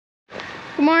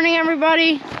Good morning,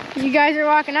 everybody. You guys are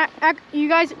walking out. You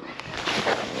guys,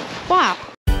 wow.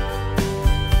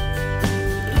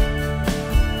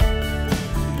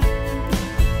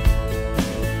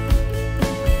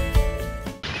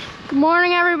 Good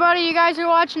morning, everybody. You guys are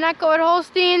watching Echowood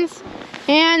Holsteins.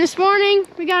 And this morning,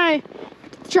 we got a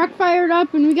truck fired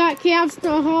up and we got calves to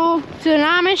haul to the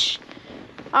Amish.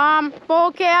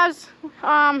 Bull calves.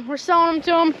 We're selling them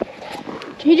to him.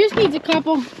 He just needs a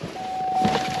couple.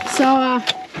 So,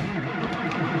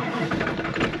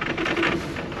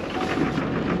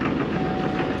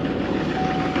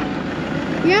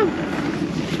 yeah,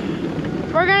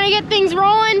 we're gonna get things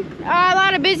rolling. A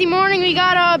lot of busy morning. We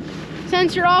got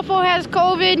since your Alpha has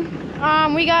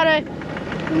COVID, we got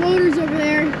the loaders over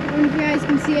there. I don't know if you guys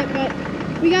can see it, but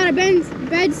we got a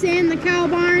bed sand the cow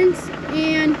barns,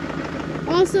 and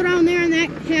also down there in that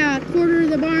quarter of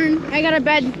the barn, I got a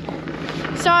bed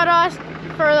sawdust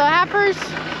for the heifers.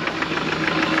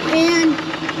 And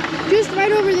just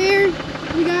right over there,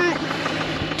 we got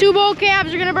 2 bull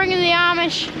calves we're gonna bring in the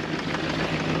Amish.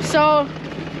 So,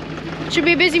 it should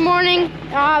be a busy morning.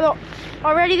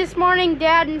 Already this morning,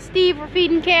 Dad and Steve were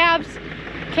feeding calves.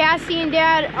 Cassie and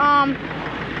Dad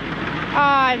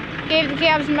gave the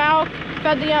calves milk,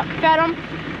 fed them,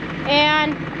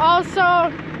 and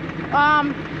also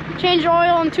changed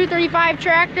oil in 235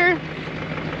 tractor,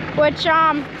 which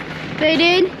they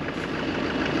did.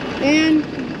 And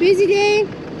busy day,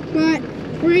 but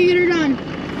we're gonna get her done.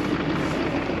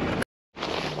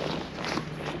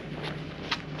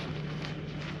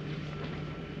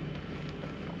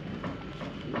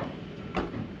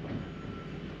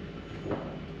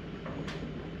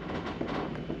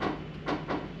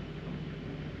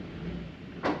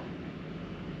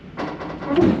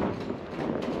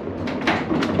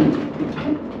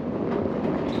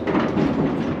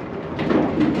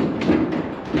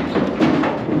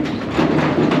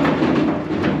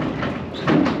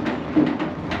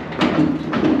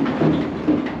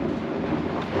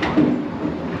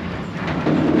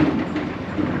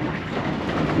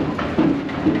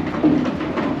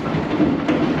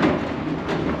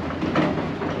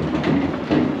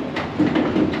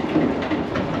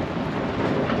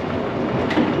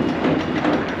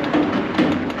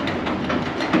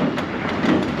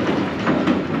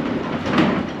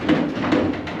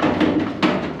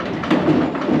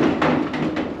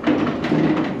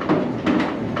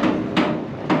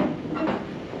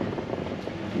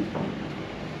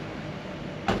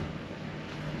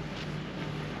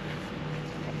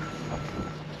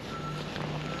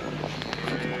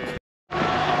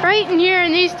 Right in here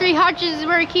in these 3 hutches is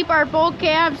where we keep our bull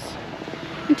calves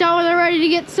until they're ready to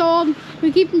get sold.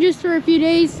 We keep them just for a few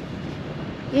days,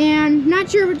 and not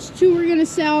sure which 2 we're gonna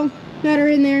sell that are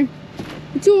in there.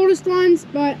 The 2 oldest ones,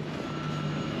 but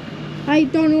I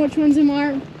don't know which ones them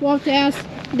are. We'll have to ask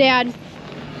Dad.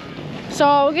 So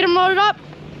we'll get them loaded up.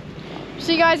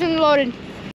 See you guys when they're loaded.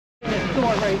 There's a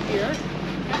door right here. So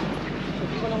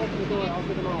if you want to open the door, I'll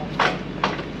get them all.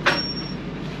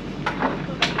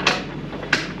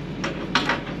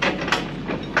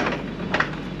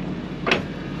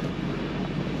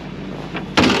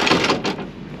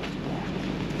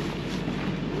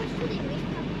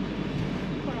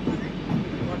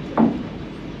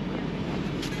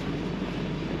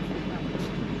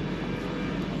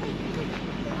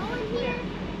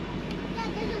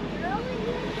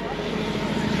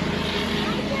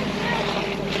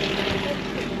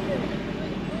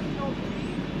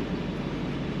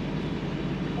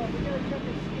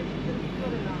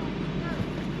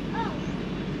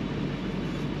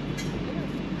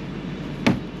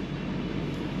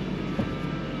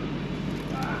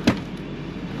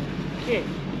 Okay,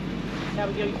 now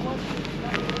we go.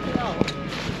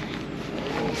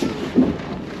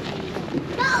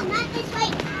 No, not this way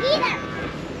either.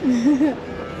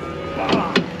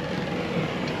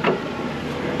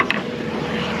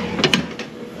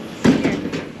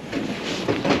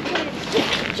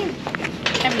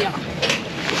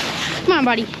 Come on,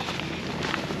 buddy.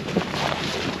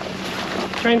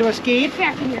 Trying to escape?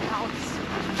 Back in your house.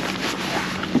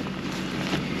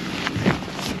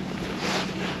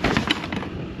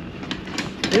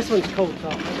 This one's cold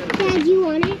off. Dad, you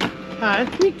want it? Huh?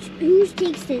 Who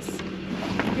takes this?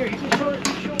 Here, you can show it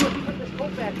when you put this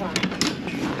coat back on.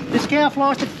 This calf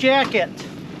lost its jacket.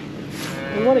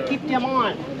 We want to keep them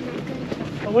on.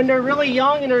 But when they're really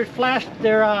young and they're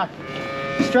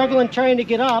struggling trying to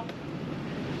get up,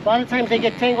 a lot of times they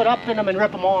get tangled up in them and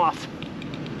rip them off.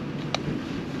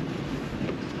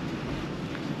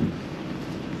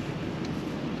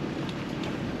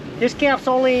 This calf's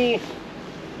only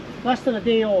less than a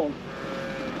day old.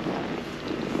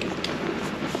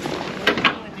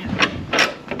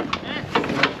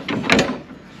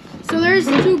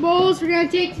 Here's the 2 bulls we're gonna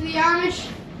take to the Amish.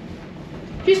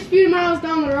 Just a few miles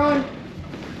down the road.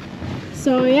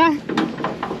 So yeah,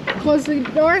 close the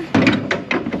door.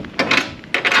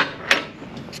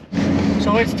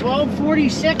 So it's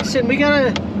 12:46 and we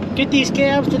gotta get these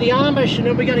calves to the Amish and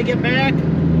then we gotta get back.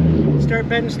 Start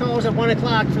bedding stalls at 1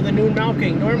 o'clock for the noon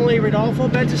milking. Normally Rodolfo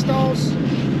beds the stalls,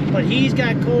 but he's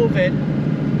got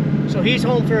COVID. So he's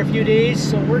home for a few days,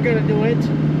 so we're gonna do it.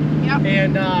 Yep.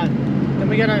 And then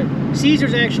we gotta,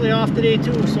 Caesar's actually off today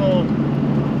too, so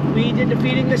we did the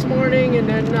feeding this morning and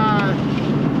then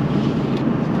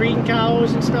breeding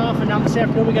cows and stuff, and now this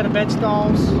afternoon we got to bed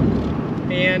stalls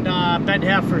and bed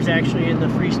heifers actually in the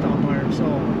freestall barn, so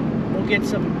we'll get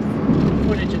some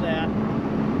footage of that.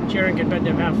 Sharon can bed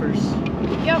them heifers.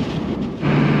 Yep.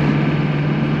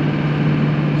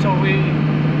 So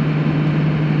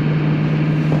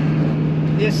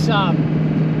this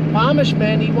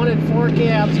Amishman, he wanted 4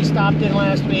 calves. He stopped in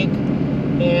last week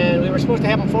and we were supposed to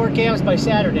have him 4 calves by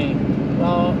Saturday.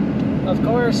 Well, of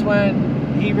course, when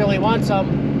he really wants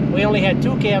them, we only had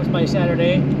 2 calves by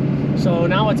Saturday. So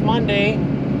now it's Monday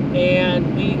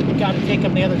and we got to take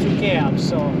him the other 2 calves.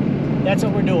 So that's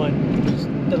what we're doing. Just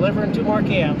delivering 2 more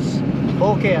calves,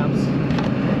 whole calves.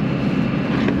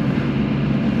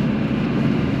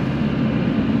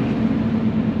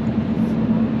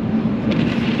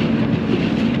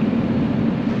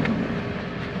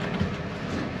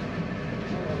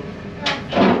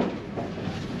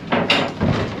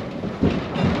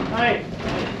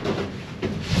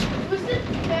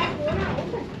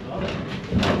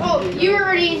 You were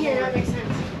already in here, that makes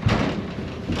sense.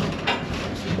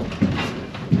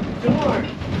 Two more.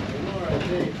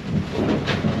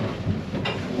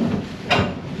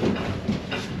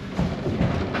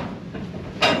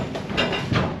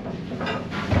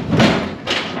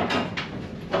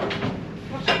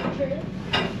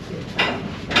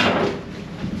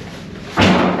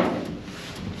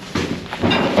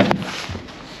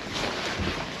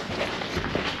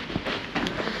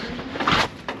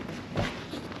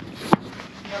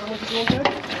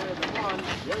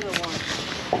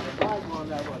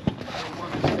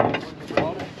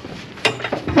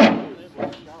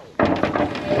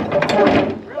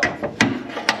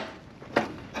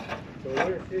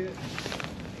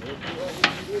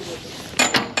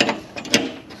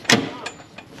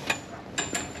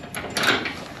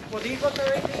 Well, these look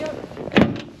alright together.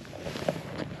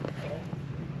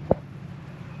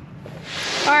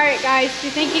 Alright guys, so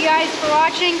thank you guys for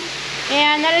watching.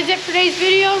 And that is it for today's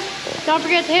video. Don't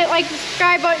forget to hit like and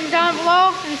subscribe button down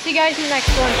below. And see you guys in the next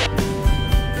one.